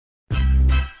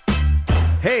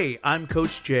Hey, I'm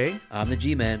Coach Jay. I'm the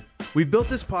G-Man. We've built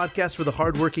this podcast for the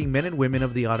hardworking men and women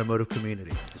of the automotive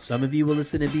community. Some of you will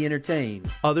listen and be entertained.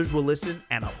 Others will listen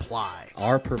and apply.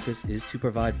 Our purpose is to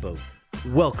provide both.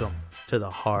 Welcome to the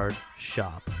Hard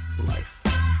Shop Life.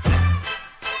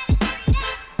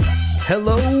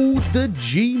 Hello, the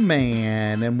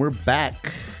G-Man, and we're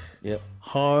back. Yep.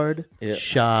 Hard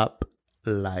Shop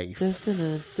Life. Dun, dun,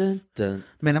 dun, dun, dun.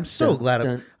 Man, I'm so glad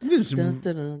I'm getting some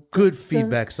good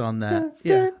feedbacks on that.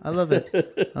 Yeah, I love it.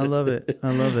 I love it.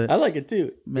 I love it. I like it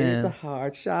too. Man. It's a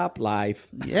hard shop life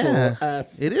Yeah, for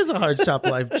us. it is a hard shop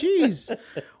life. Jeez.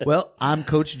 Well, I'm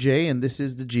Coach Jay, and this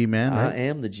is the G-Man. I Right?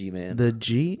 am the G-Man. The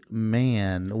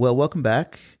G-Man. Well, welcome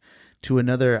back to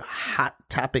another hot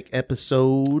topic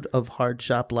episode of Hard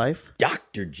Shop Life.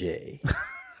 Dr. J.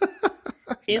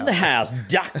 In the house,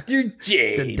 Dr.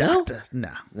 J. The doctor.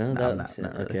 No. No, No, that's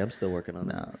no, no. okay. I'm still working on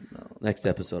that. No. Next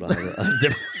episode, I'll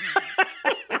have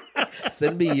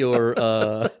send me your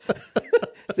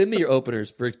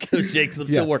openers for Coach Jake. 'Cause I'm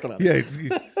still working on it. Yeah,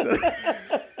 please.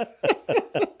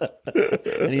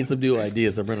 I need some new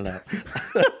ideas. I'm running out.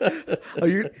 Oh,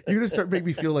 you're going to start making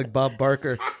me feel like Bob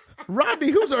Barker.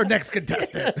 Rodney, who's our next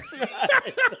contestant?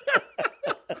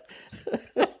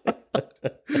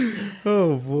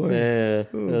 Oh, boy. Yeah,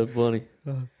 that's funny.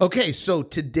 Okay, so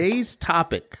today's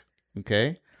topic,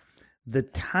 okay, the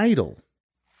title,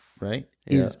 right,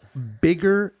 is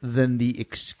bigger than the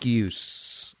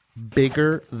excuse.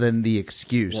 Bigger than the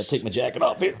excuse. I'll take my jacket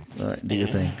off here. All right, do your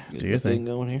thing. Do your Thing thing.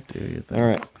 going here. Do your thing. All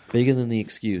right, bigger than the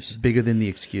excuse. Bigger than the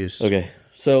excuse. Okay,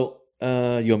 so you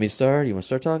want me to start? You want to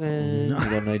start talking? You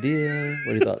got an idea?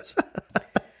 What are your thoughts?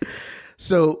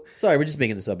 So, Sorry, we're just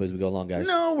making this up as we go along, guys.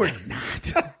 no, we're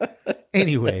not.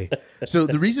 Anyway, so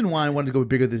the reason why I wanted to go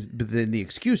bigger than the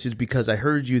excuse is because I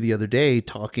heard you the other day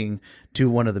talking to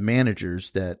one of the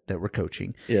managers that we're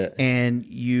coaching. Yeah. And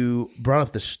you brought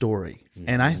up the story.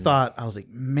 And I thought, I was like,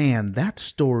 man, that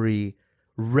story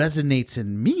resonates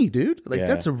in me, dude. Like, Yeah.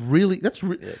 that's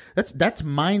that's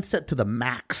mindset to the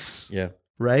max. Yeah.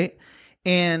 Right?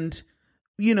 And,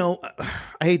 you know,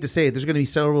 I hate to say it, there's going to be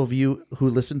several of you who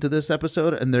listen to this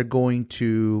episode and they're going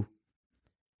to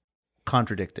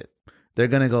contradict it. They're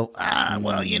going to go,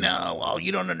 well, you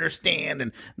don't understand,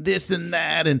 and this and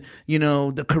that, and, you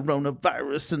know, the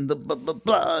coronavirus and the blah, blah,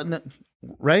 blah. And,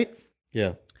 right?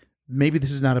 Yeah. Maybe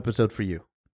this is not an episode for you.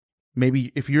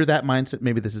 Maybe if you're that mindset,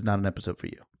 maybe this is not an episode for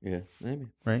you. Yeah. Maybe.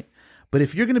 Right? But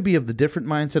if you're going to be of the different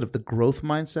mindset, of the growth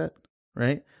mindset,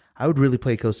 right, I would really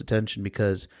pay close attention,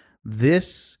 because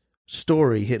this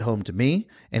story hit home to me,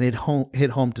 and it hit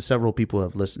home to several people who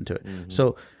have listened to it. Mm-hmm.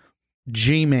 So,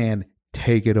 G-Man,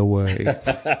 take it away.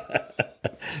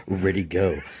 Ready,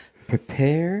 go.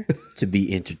 Prepare to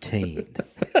be entertained.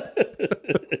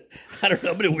 I don't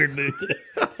know, I'm in a weird mood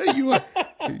today. You are.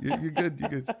 You're good. You're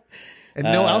good. And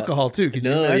no alcohol, too. Can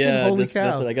you imagine? Holy just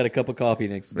cow. nothing. I got a cup of coffee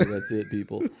next to me. That's it,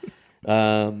 people.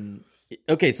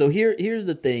 Okay, so here's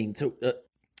the thing. So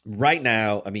right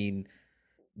now, I mean,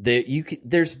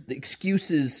 there's the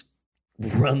excuses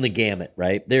run the gamut,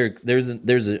 right? There's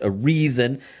a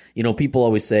reason. You know, people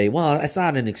always say, well, it's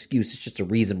not an excuse, it's just a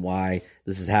reason why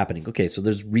this is happening. Okay, so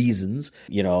there's reasons.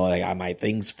 You know, like, my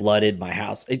things flooded, my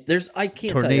house. I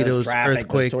can't tell you, there's Tornadoes, traffic,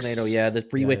 earthquakes. there's tornado, the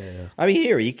freeway. Yeah. I mean,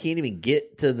 here, you can't even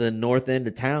get to the north end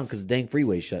of town because the dang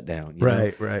freeway shut down. You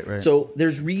know? Right. So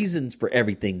there's reasons for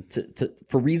everything,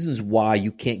 for reasons why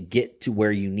you can't get to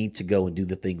where you need to go and do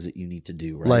the things that you need to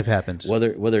do. Right? Life happens.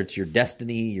 Whether it's your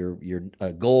destiny, your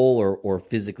goal, or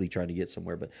physically trying to get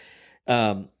somewhere. But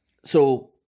so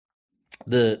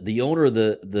the owner of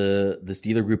this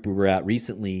dealer group we were at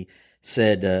recently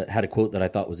said, had a quote that I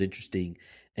thought was interesting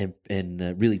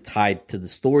and really tied to the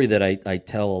story that I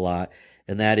tell a lot,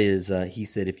 and that is, he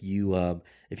said, if you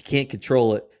can't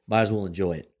control it, might as well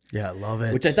enjoy it. Yeah, I love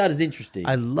it. Which I thought is interesting.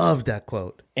 I love that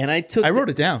quote. And I wrote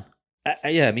it down.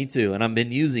 Yeah, me too. And I've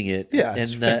been using it. Yeah,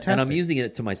 it's fantastic. And I'm using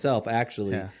it to myself,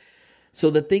 actually. Yeah. So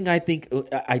the thing, I think,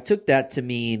 I took that to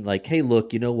mean like, hey,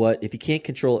 look, you know what? If you can't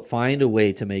control it, find a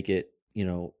way to make it,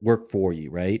 work for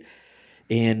you, right?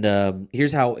 And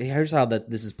here's how this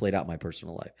has played out in my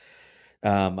personal life.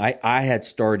 I had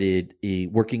started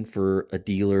working for a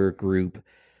dealer group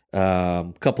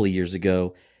a couple of years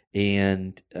ago,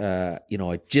 and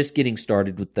just getting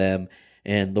started with them.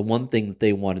 And the one thing that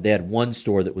they wanted, they had one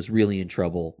store that was really in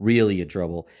trouble,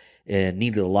 and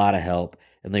needed a lot of help.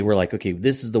 And they were like, okay,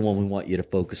 this is the one we want you to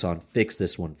focus on. Fix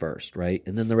this one first, right?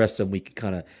 And then the rest of them we can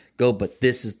kind of go, but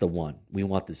this is the one. We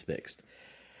want this fixed.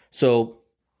 So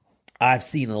I've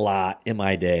seen a lot in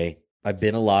my day. I've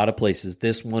been a lot of places.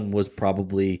 This one was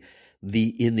probably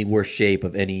in the worst shape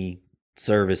of any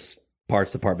service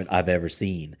parts department I've ever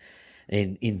seen.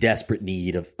 and in desperate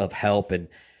need of help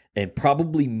and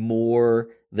probably more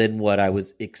than what I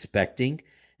was expecting.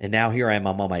 And now here I am,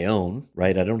 I'm on my own,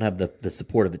 right? I don't have the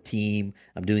support of a team.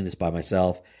 I'm doing this by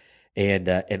myself. And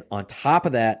on top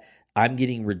of that, I'm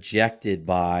getting rejected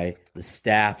by the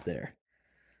staff there.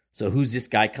 So who's this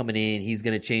guy coming in? He's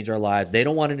going to change our lives. They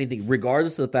don't want anything,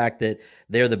 regardless of the fact that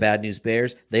they're the Bad News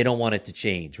Bears. They don't want it to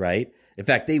change, right? In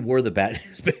fact, they were the Bad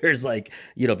News Bears. Like,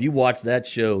 if you watch that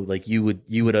show, like you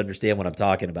would understand what I'm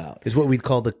talking about. Is what we'd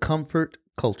call the comfort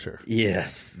culture.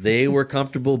 Yes, they were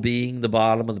comfortable being the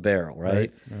bottom of the barrel,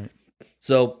 right? Right.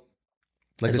 So,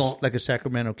 like a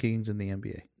Sacramento Kings in the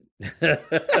NBA.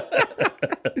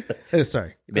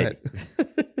 Sorry, go ahead.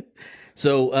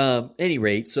 So, any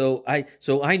rate, so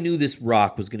I knew this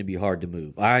rock was going to be hard to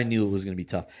move. I knew it was going to be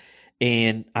tough.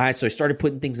 And I started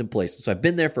putting things in place. So I've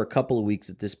been there for a couple of weeks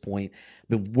at this point. I've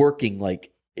been working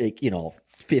like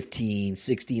 15,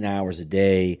 16 hours a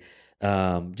day.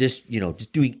 Just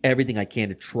doing everything I can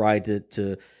to try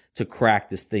to crack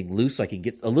this thing loose so I can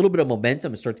get a little bit of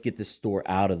momentum and start to get this store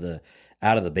out of the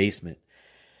basement.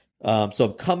 So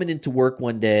I'm coming into work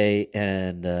one day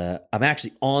and I'm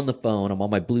actually on the phone. I'm on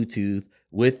my Bluetooth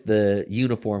with the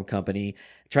uniform company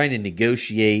trying to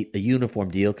negotiate a uniform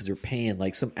deal because they're paying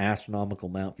like some astronomical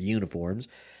amount for uniforms.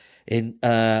 And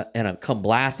I'm come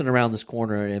blasting around this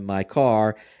corner in my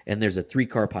car and there's a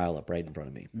 3-car pileup right in front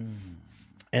of me.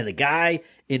 And the guy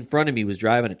in front of me was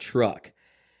driving a truck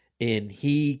and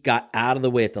he got out of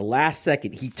the way at the last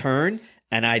second. He turned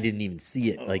and I didn't even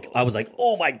see it. Like I was like,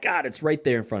 oh my God, it's right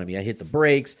there in front of me. I hit the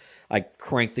brakes. I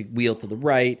cranked the wheel to the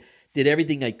right, did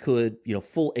everything I could,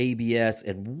 full ABS,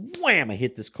 and wham, I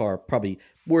hit this car. Probably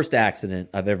worst accident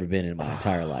I've ever been in my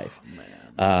entire life.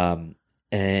 Man.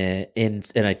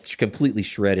 And I completely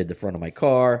shredded the front of my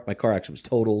car. My car actually was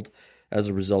totaled as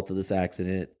a result of this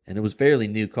accident, and it was a fairly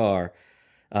new car.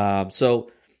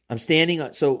 So I'm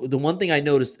standing. So the one thing I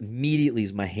noticed immediately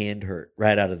is my hand hurt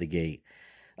right out of the gate.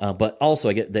 But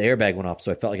also the airbag went off,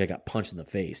 so I felt like I got punched in the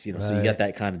face, Right. So you got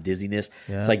that kind of dizziness.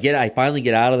 Yeah. So I finally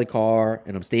get out of the car,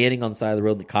 and I'm standing on the side of the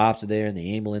road, and the cops are there, and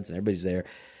the ambulance, and everybody's there.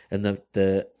 And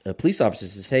the police officer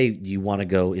says, hey, do you want to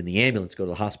go in the ambulance, go to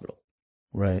the hospital?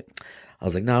 Right. I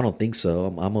was like, no, I don't think so.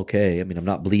 I'm okay. I mean, I'm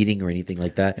not bleeding or anything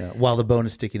like that. Yeah. While the bone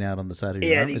is sticking out on the side of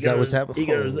your arm? Is that what's happening?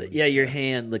 He goes, yeah, your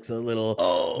hand looks a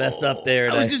little messed up there.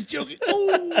 And I was just joking.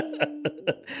 Oh.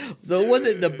 So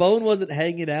the bone wasn't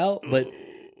hanging out, but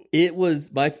it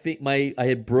was I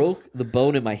had broke the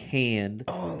bone in my hand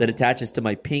that attaches to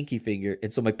my pinky finger.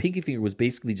 And so my pinky finger was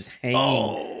basically just hanging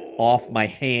off my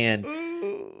hand.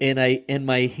 And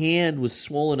my hand was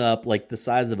swollen up like the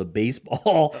size of a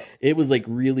baseball. It was like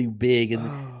really big.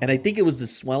 And I think it was the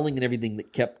swelling and everything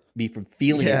that kept me from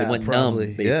feeling it. It went numb,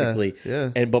 basically.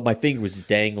 Yeah. But my finger was just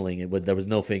dangling. There was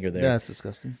no finger there. Yeah, it's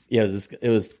disgusting. Yeah, it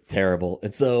was terrible.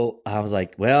 And so I was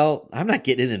like, well, I'm not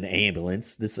getting in an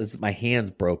ambulance. My hand's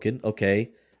broken.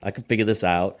 Okay, I can figure this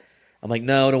out. I'm like,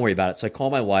 no, don't worry about it. So I call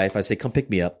my wife. I say, come pick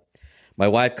me up. My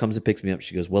wife comes and picks me up.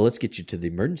 She goes, well, let's get you to the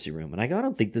emergency room. And I go, I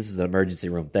don't think this is an emergency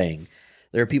room thing.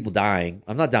 There are people dying.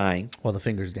 I'm not dying. Well, the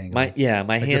finger's dangling.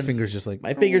 My hands. The finger's just like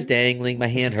my finger's dangling. My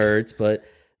hand hurts, but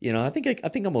I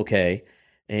think I'm okay.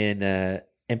 And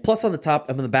plus on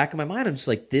the back of my mind, I'm just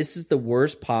like, this is the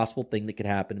worst possible thing that could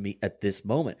happen to me at this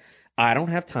moment. I don't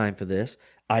have time for this.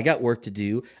 I got work to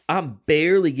do. I'm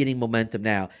barely getting momentum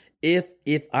now.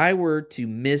 If I were to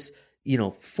miss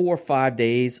 4 or 5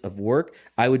 days of work,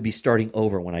 I would be starting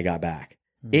over when I got back.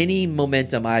 Any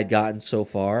momentum I had gotten so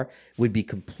far would be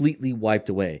completely wiped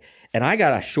away. And I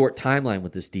got a short timeline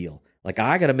with this deal. Like,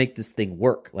 I got to make this thing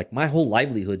work. Like, my whole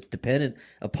livelihood's dependent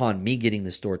upon me getting the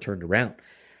store turned around.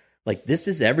 Like, this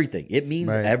is everything. It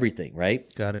means everything,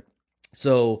 right? Got it.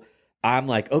 So I'm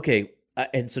like, okay.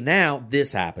 And so now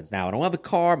this happens. Now I don't have a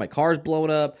car. My car's blown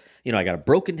up. I got a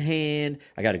broken hand.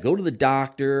 I got to go to the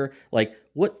doctor. Like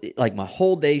my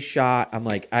whole day shot. I'm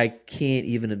like, I can't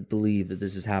even believe that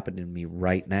this is happening to me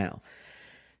right now.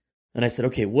 And I said,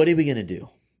 okay, what are we going to do?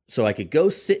 So I could go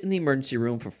sit in the emergency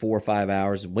room for 4 or 5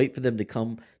 hours and wait for them to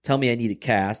come tell me I need a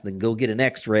cast, then go get an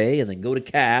x-ray and then go to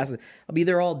cast. I'll be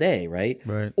there all day, right?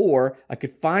 Right. Or I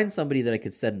could find somebody that I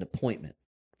could set an appointment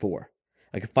for.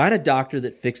 I could find a doctor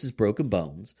that fixes broken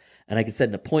bones, and I could set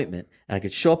an appointment, and I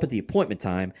could show up at the appointment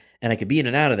time, and I could be in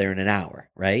and out of there in an hour,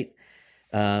 right?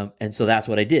 And so that's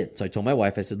what I did. So I told my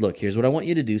wife, I said, look, here's what I want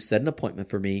you to do. Set an appointment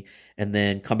for me, and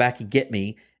then come back and get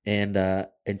me and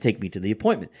take me to the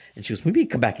appointment. And she goes, we need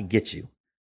to come back and get you.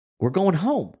 We're going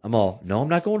home. I'm all, no, I'm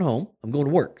not going home. I'm going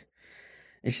to work.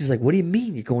 And she's like, what do you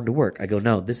mean you're going to work? I go,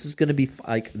 no, this is going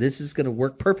to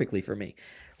work perfectly for me.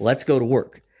 Let's go to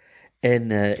work.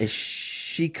 And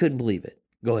she couldn't believe it.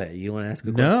 Go ahead. You want to ask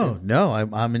a question? No,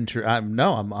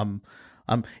 I'm.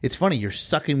 It's funny. You're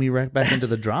sucking me right back into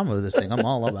the drama of this thing. I'm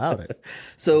all about it.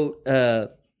 So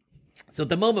at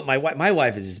the moment, my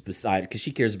wife is just beside, because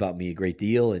she cares about me a great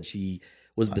deal, and she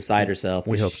was beside herself.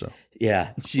 We hope so.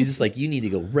 Yeah, she's just like, you need to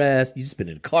go rest. You just been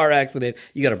in a car accident.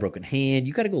 You got a broken hand.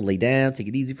 You got to go lay down, take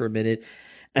it easy for a minute.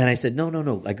 And I said,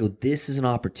 no. I go, this is an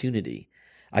opportunity.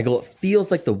 I go, it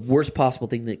feels like the worst possible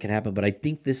thing that can happen, but I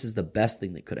think this is the best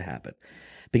thing that could have happened.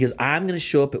 Because I'm going to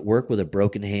show up at work with a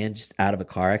broken hand just out of a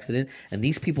car accident, and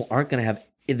these people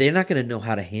they're not going to know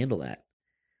how to handle that.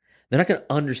 They're not going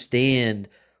to understand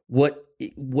what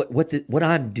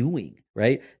I'm doing,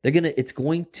 right? It's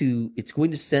going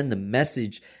to send the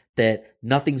message that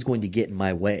nothing's going to get in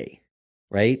my way,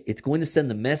 right? It's going to send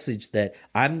the message that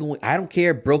I don't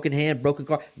care, broken hand, broken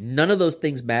car, none of those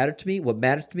things matter to me. What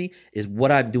matters to me is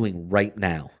what I'm doing right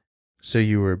now. So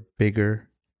you were bigger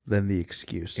than the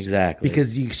excuse. Exactly.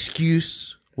 Because the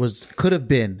excuse could have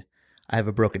been, I have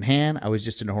a broken hand. I was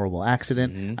just in a horrible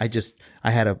accident. Mm-hmm.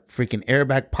 I had a freaking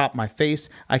airbag pop my face.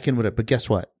 I can whatever. But guess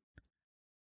what?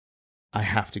 I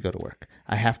have to go to work.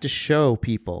 I have to show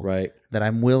people that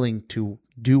I'm willing to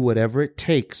do whatever it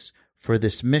takes for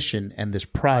this mission and this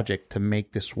project to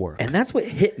make this work. And that's what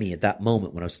hit me at that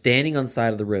moment when I was standing on the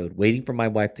side of the road waiting for my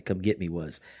wife to come get me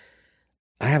was,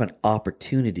 I have an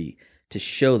opportunity to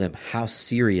show them how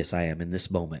serious I am in this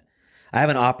moment. I have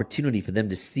an opportunity for them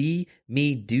to see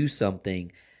me do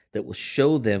something that will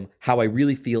show them how I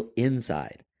really feel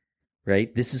inside,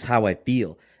 right? This is how I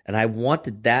feel. And I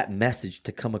wanted that message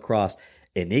to come across,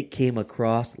 and it came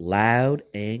across loud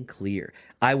and clear.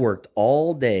 I worked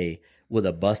all day with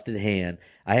a busted hand.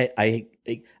 I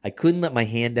couldn't let my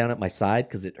hand down at my side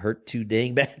because it hurt too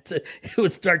dang bad. It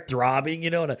would start throbbing,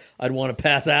 and I'd want to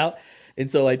pass out. And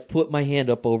so I put my hand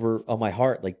up over on my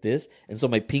heart like this. And so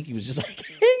my pinky was just like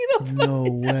hanging up. No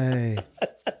way.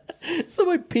 So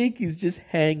my pinky's just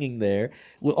hanging there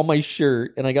on my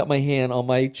shirt. And I got my hand on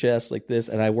my chest like this.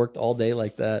 And I worked all day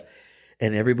like that.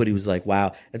 And everybody was like,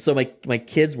 wow. And so my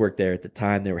kids worked there at the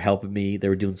time. They were helping me. They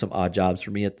were doing some odd jobs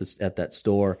for me at that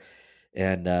store.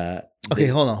 And okay,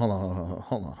 hold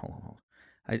on.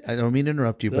 I don't mean to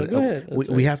interrupt you, but go ahead.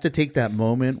 We have to take that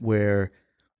moment where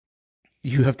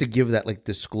you have to give that like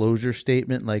disclosure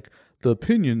statement, like the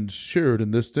opinions shared in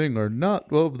this thing are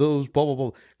not of those blah blah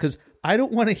blah. Because I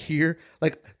don't want to hear I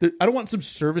don't want some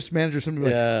service manager or something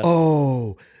like,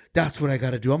 oh, that's what I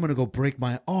got to do. I'm going to go break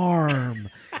my arm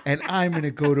and I'm going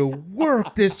to go to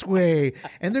work this way.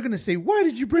 And they're going to say, why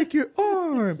did you break your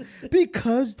arm?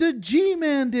 Because the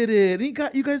G-Man did it. He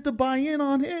got you guys to buy in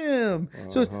on him.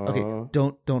 So, okay,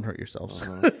 don't hurt yourselves.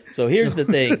 So here's the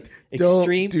thing.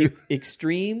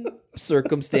 Extreme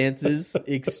circumstances.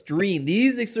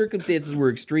 These circumstances were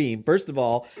extreme. First of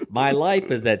all, my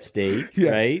life is at stake,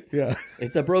 right? Yeah.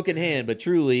 It's a broken hand, but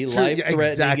truly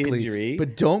life-threatening injury.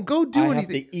 But don't go do anything. I have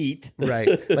to eat. Right.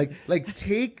 Like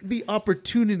take the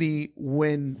opportunity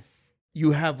when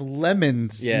you have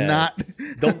lemons. Yes.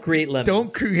 Don't create lemons.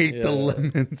 Don't create the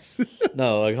lemons.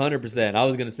 No, 100%. I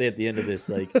was going to say at the end of this,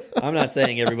 I'm not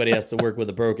saying everybody has to work with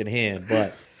a broken hand,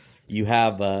 but you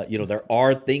have, there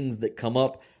are things that come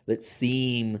up that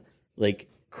seem like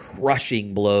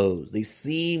crushing blows. They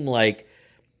seem like,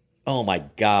 oh my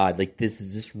God, like this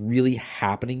is just really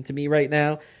happening to me right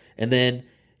now. And then,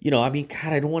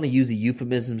 God, I don't want to use a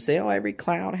euphemism, say, oh, every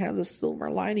cloud has a silver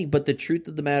lining. But the truth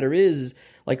of the matter is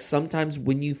like sometimes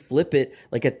when you flip it,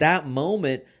 like at that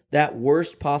moment, that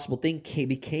worst possible thing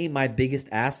became my biggest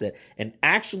asset. And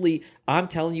actually, I'm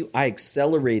telling you, I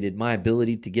accelerated my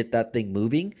ability to get that thing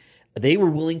moving. They were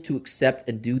willing to accept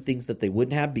and do things that they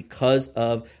wouldn't have because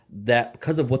of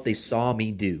what they saw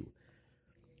me do.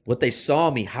 What they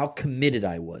saw me, how committed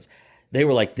I was. They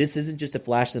were like, this isn't just a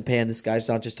flash in the pan. This guy's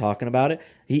not just talking about it.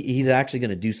 He's actually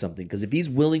going to do something. Because if he's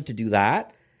willing to do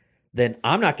that, then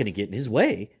I'm not going to get in his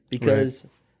way because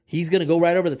he's going to go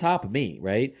right over the top of me,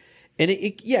 right? And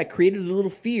it created a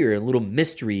little fear and a little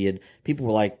mystery. And people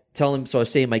were like, so I was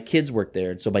saying my kids work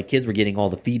there. And so my kids were getting all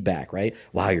the feedback, right?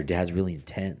 Wow, your dad's really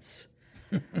intense.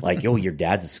 Like, yo, your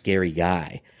dad's a scary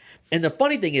guy. And the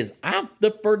funny thing is, I'm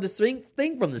the furthest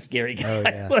thing from the scary guy. Oh,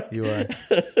 yeah, like, you are.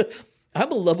 I'm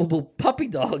a lovable puppy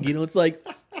dog. It's like,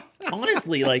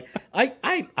 honestly, like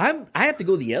I have to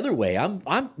go the other way. I'm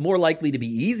more likely to be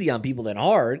easy on people than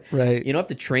hard. Right. I have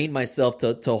to train myself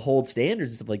to hold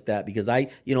standards and stuff like that because I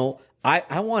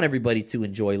want everybody to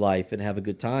enjoy life and have a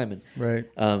good time. And right.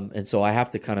 And so I have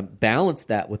to kind of balance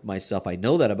that with myself. I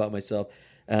know that about myself.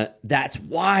 That's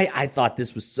why I thought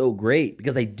this was so great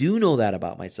because I do know that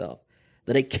about myself,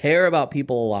 that I care about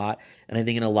people a lot. And I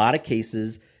think in a lot of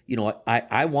cases,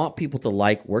 I want people to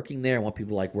like working there. I want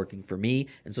people to like working for me.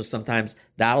 And so sometimes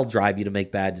that'll drive you to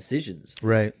make bad decisions.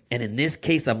 Right. And in this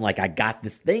case, I'm like, I got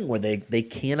this thing where they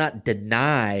cannot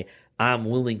deny I'm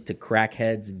willing to crack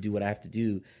heads and do what I have to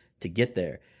do to get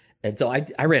there. And so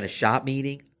I ran a shop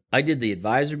meeting. I did the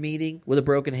advisor meeting with a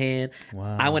broken hand.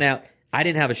 Wow. I went out. I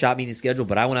didn't have a shop meeting scheduled,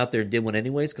 but I went out there and did one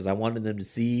anyways because I wanted them to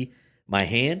see my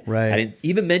hand. Right. I didn't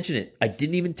even mention it. I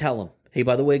didn't even tell them. Hey,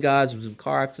 by the way, guys, it was in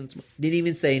car accidents. Didn't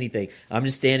even say anything. I'm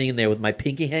just standing in there with my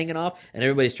pinky hanging off, and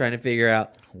everybody's trying to figure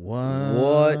out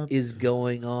what is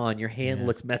going on. Your hand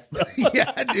looks messed up.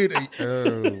 Yeah, dude.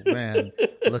 Oh, man.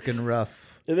 Looking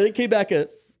rough. And then it came back.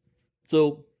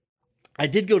 So I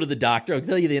did go to the doctor. I'll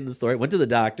tell you the end of the story. I went to the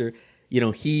doctor.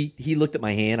 He looked at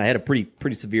my hand. I had a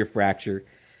pretty severe fracture.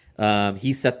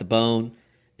 He set the bone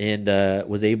and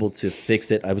was able to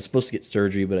fix it. I was supposed to get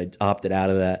surgery, but I opted out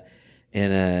of that.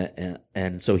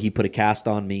 And so he put a cast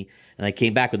on me, and I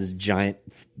came back with this giant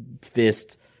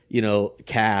fist,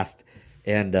 cast.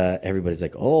 And everybody's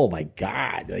like, "Oh my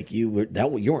God! Like you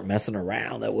weren't messing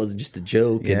around. That wasn't just a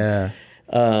joke." Yeah.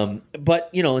 But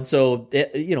and so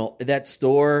that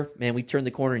store, man, we turned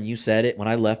the corner, and you said it when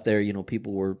I left there.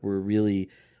 People were really,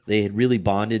 they had really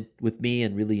bonded with me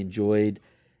and really enjoyed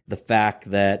the fact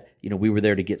that we were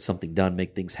there to get something done,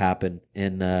 make things happen,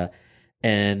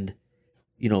 and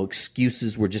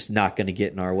excuses were just not going to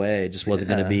get in our way. It just wasn't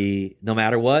going to be, no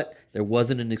matter what, there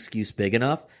wasn't an excuse big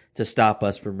enough to stop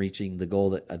us from reaching the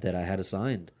goal that I had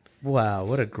assigned. Wow,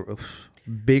 what a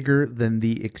bigger than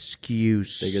the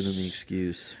excuse. Bigger than the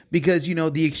excuse. Because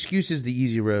the excuse is the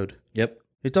easy road. Yep.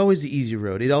 It's always the easy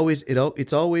road.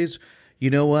 It's always,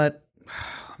 what?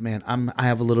 Man, I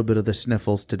have a little bit of the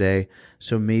sniffles today,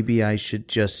 so maybe I should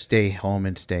just stay home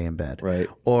and stay in bed. Right.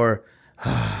 Or,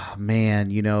 man,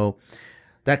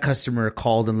 that customer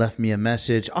called and left me a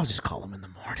message. I'll just call them in the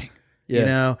morning.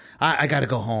 Yeah. I got to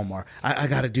go home, or I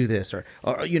got to do this, or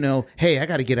hey, I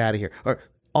got to get out of here, or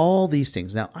all these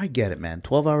things. Now, I get it, man.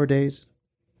 12-hour days,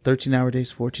 13-hour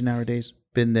days, 14-hour days,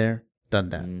 been there, done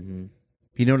that. Mm-hmm.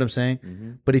 You know what I'm saying?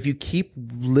 Mm-hmm. But if you keep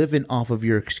living off of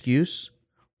your excuse,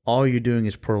 all you're doing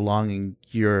is prolonging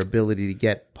your ability to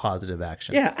get positive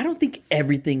action. Yeah, I don't think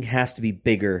everything has to be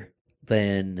bigger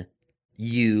than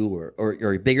you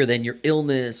or bigger than your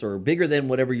illness or bigger than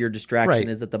whatever your distraction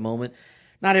is at the moment.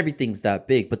 Not everything's that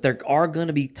big, but there are going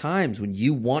to be times when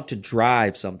you want to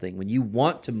drive something, when you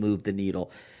want to move the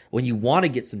needle, when you want to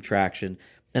get some traction,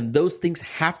 and those things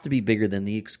have to be bigger than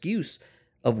the excuse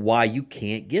of why you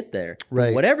can't get there.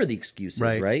 Right. Whatever the excuse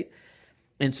is, right?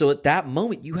 And so at that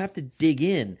moment, you have to dig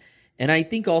in. And I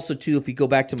think also, too, if you go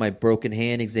back to my broken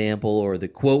hand example or the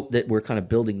quote that we're kind of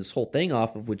building this whole thing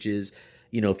off of, which is,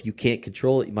 if you can't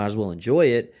control it, you might as well enjoy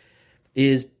it,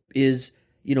 is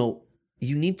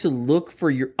you need to look for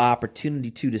your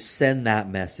opportunity to send that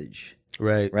message.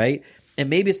 Right. Right? And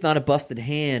maybe it's not a busted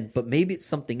hand, but maybe it's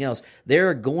something else. There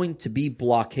are going to be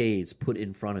blockades put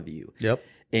in front of you. Yep.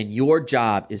 And your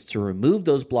job is to remove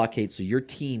those blockades so your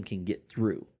team can get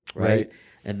through. Right.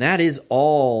 And that is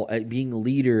all, being a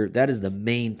leader, that is the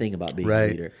main thing about being a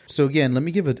leader. So again, let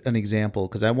me give an example,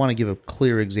 because I want to give a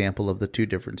clear example of the two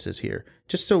differences here,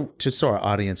 just so our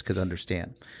audience could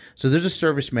understand. So there's a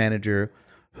service manager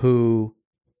who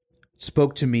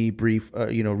spoke to me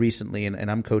recently,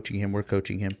 and I'm coaching him, we're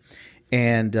coaching him,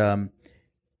 and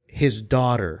his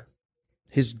daughter,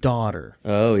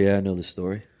 Oh, yeah, I know the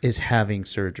story. is having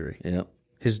surgery. Yep.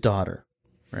 His daughter,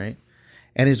 right?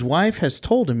 And his wife has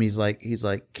told him, he's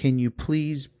like, can you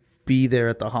please be there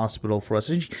at the hospital for us?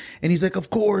 And he's like, of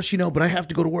course, but I have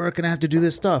to go to work and I have to do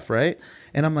this stuff, right?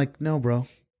 And I'm like, no, bro,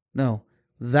 no.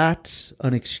 That's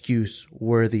an excuse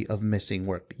worthy of missing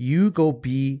work. You go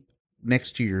be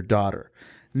next to your daughter.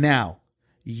 Now,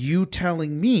 you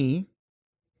telling me,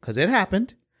 because it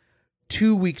happened,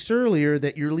 2 weeks earlier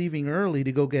that you're leaving early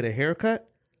to go get a haircut,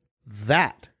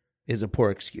 that is a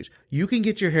poor excuse. You can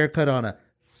get your haircut on a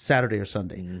Saturday or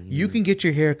Sunday. Mm-hmm. You can get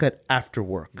your haircut after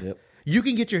work. Yep. You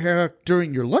can get your hair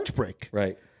during your lunch break.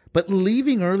 Right. But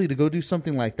leaving early to go do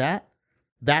something like that,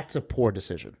 that's a poor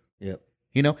decision. Yep.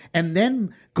 And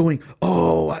then going,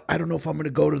 I don't know if I'm going to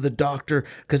go to the doctor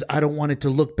because I don't want it to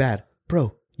look bad.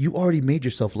 Bro, you already made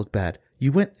yourself look bad.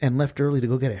 You went and left early to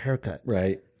go get a haircut.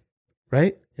 Right.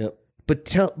 Right? Yep.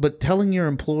 But telling your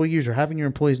employees or having your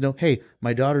employees know, hey,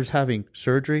 my daughter's having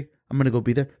surgery, I'm going to go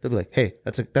be there. They'll be like, hey,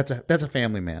 that's a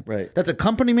family man. Right. That's a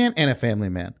company man and a family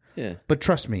man. Yeah. But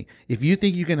trust me, if you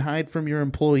think you can hide from your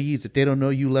employees if they don't know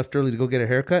you left early to go get a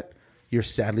haircut, you're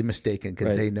sadly mistaken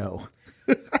because they know.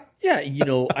 Yeah.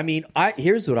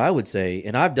 Here's what I would say,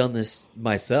 and I've done this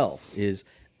myself, is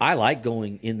I like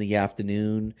going in the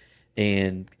afternoon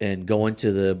and going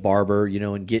to the barber,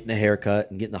 and getting a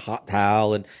haircut and getting a hot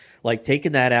towel and like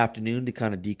taking that afternoon to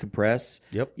kind of decompress,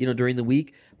 Yep. during the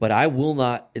week. But I will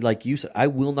not, like you said, I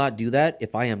will not do that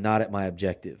if I am not at my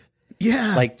objective.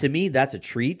 Yeah. Like, to me, that's a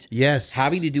treat. Yes.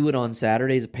 Having to do it on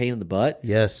Saturday is a pain in the butt.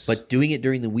 Yes. But doing it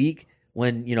during the week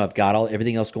when, I've got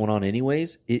everything else going on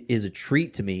anyways, it is a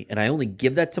treat to me. And I only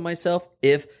give that to myself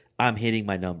if I'm hitting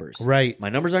my numbers. Right. My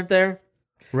numbers aren't there.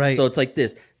 Right. So it's like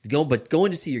this. But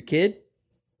going to see your kid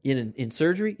in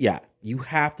surgery, yeah, you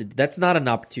have to. That's not an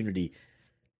opportunity.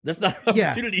 That's not an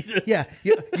opportunity. Yeah.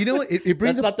 You know what? It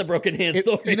brings that's up not the broken hand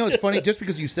story. It's funny. Just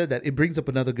because you said that, it brings up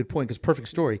another good point. Because perfect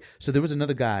story. So there was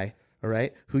another guy, all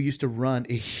right, who used to run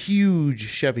a huge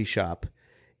Chevy shop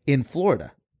in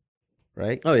Florida,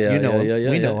 right? Oh, yeah, you know him. yeah,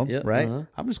 we yeah, know him, yeah, right? uh-huh.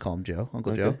 I'm just calling him Joe,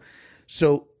 Uncle Okay. Joe.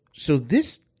 So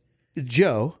this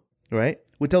Joe, right,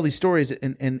 would tell these stories,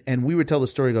 and we would tell the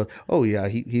story. Go, oh yeah,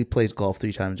 he plays golf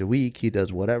 3 times a week. He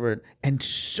does whatever, and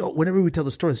so whenever we tell the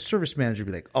story, the service manager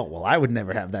would be like, oh well, I would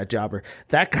never have that job, or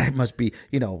that guy must be,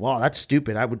 wow, that's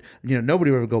stupid. I would, nobody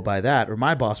would ever go by that, or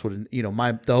my boss would,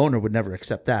 the owner would never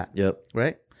accept that. Yep.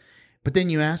 Right. But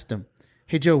then you asked him,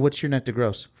 hey Joe, what's your net to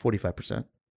gross? 45%.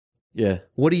 Yeah.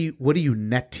 What are you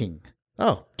netting?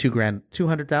 Oh, $2,000,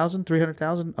 200,000,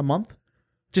 300,000 a month,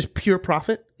 just pure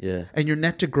profit. Yeah. And your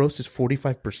net to gross is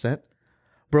 45%.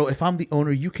 Bro, if I'm the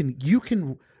owner, you can.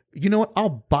 You know what?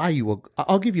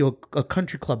 I'll give you a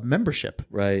country club membership,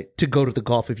 Right. to go to the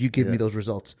golf if you give me those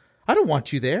results. I don't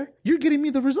want you there. You're getting me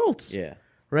the results. Yeah.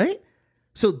 Right?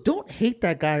 So don't hate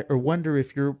that guy or wonder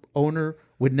if your owner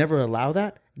would never allow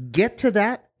that. Get to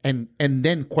that and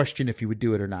then question if you would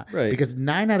do it or not. Right. Because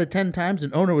 9 out of 10 times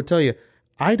an owner would tell you,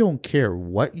 I don't care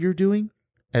what you're doing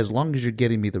as long as you're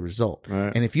getting me the result.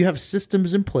 Right. And if you have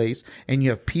systems in place and you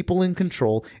have people in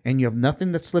control and you have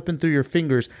nothing that's slipping through your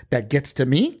fingers that gets to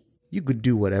me, you could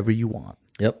do whatever you want.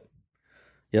 Yep.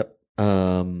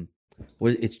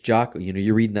 It's Jocko.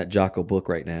 You're reading that Jocko book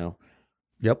right now.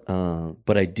 Yep.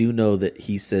 But I do know that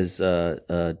he says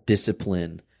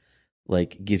discipline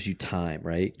like gives you time,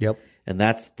 right? Yep. And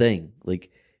that's the thing.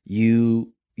 Like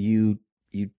you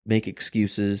make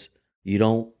excuses. You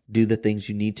don't do the things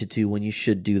you need to do when you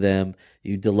should do them.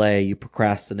 You delay, you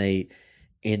procrastinate,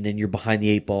 and then you're behind the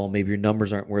 8 ball. Maybe your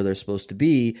numbers aren't where they're supposed to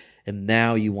be, and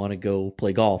now you want to go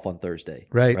play golf on Thursday.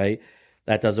 Right.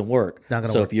 That doesn't work. Not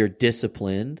gonna so work. if you're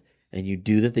disciplined and you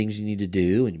do the things you need to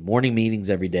do, and morning meetings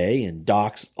every day, and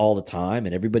docs all the time,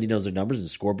 and everybody knows their numbers, and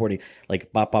scoreboarding,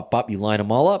 like bop, bop, bop, you line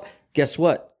them all up, guess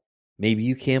what? Maybe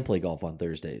you can play golf on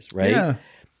Thursdays, right? Yeah.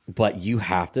 But you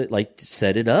have to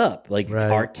set it up, Right.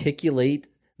 articulate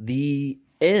the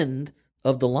end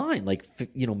of the line,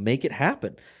 make it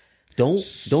happen.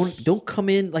 Don't come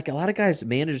in like a lot of guys,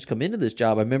 managers come into this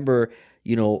job. I remember,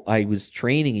 I was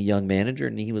training a young manager,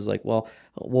 and he was like, well,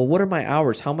 what are my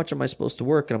hours? How much am I supposed to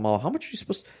work? And I'm all, how much are you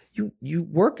supposed to, you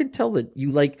work until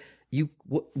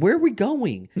where are we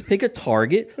going? Pick a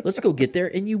target. Let's go get there.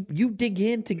 And you dig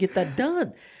in to get that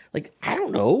done. Like, I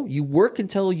don't know. You work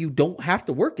until you don't have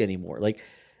to work anymore. Like,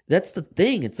 that's the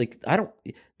thing. It's like,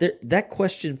 that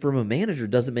question from a manager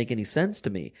doesn't make any sense to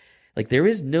me. Like, there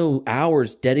is no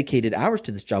dedicated hours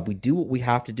to this job. We do what we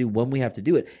have to do when we have to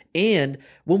do it. And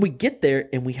when we get there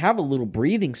and we have a little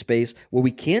breathing space where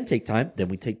we can take time, then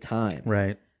we take time.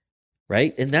 Right.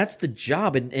 Right? And that's the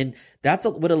job. And that's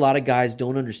what a lot of guys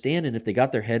don't understand. And if they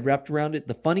got their head wrapped around it,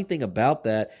 the funny thing about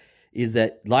that is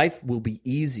that life will be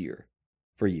easier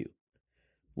for you.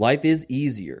 Life is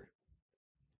easier,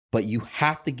 but you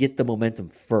have to get the momentum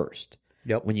first.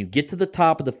 Yep. When you get to the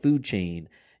top of the food chain,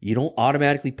 you don't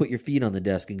automatically put your feet on the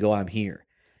desk and go, I'm here.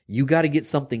 You got to get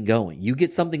something going. You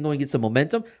get something going, get some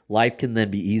momentum, life can then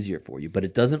be easier for you, but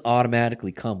it doesn't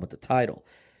automatically come with the title.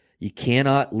 You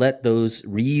cannot let those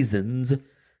reasons,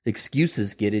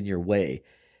 excuses get in your way.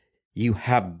 You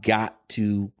have got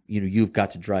to, you've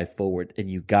got to drive forward, and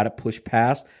you've got to push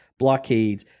past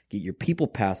blockades, get your people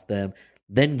past them,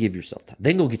 then give yourself time.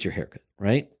 Then go get your haircut,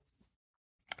 right?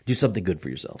 Do something good for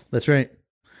yourself. That's right.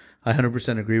 I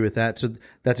 100% agree with that. So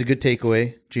that's a good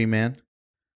takeaway, G-Man.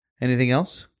 Anything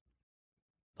else?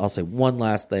 I'll say one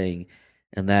last thing,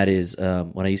 and that is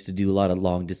when I used to do a lot of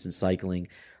long distance cycling,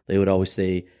 they would always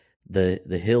say the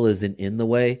hill isn't in the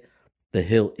way, the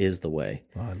hill is the way.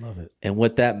 Oh, I love it. And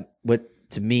what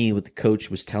the coach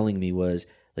was telling me was,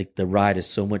 like, the ride is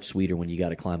so much sweeter when you got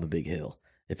to climb a big hill.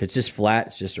 If it's just flat,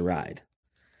 it's just a ride.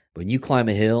 But when you climb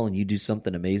a hill and you do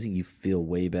something amazing, you feel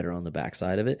way better on the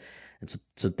backside of it. And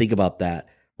so think about that.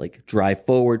 Like, drive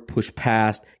forward, push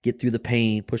past, get through the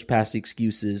pain, push past the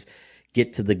excuses,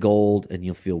 get to the gold, and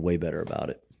you'll feel way better about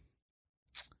it.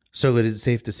 So it is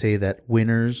safe to say that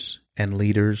winners and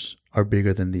leaders are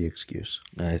bigger than the excuse.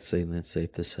 I'd say that's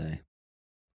safe to say.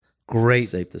 Great,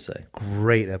 Safe to say.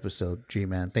 great episode,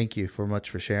 G-Man. Thank you so much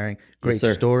for sharing. Great Yes,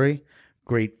 sir. story,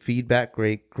 great feedback,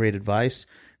 great advice.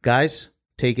 Guys,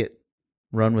 take it,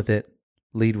 run with it,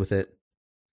 lead with it.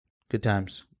 Good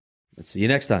times. Let's see you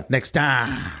next time. Next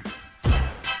time.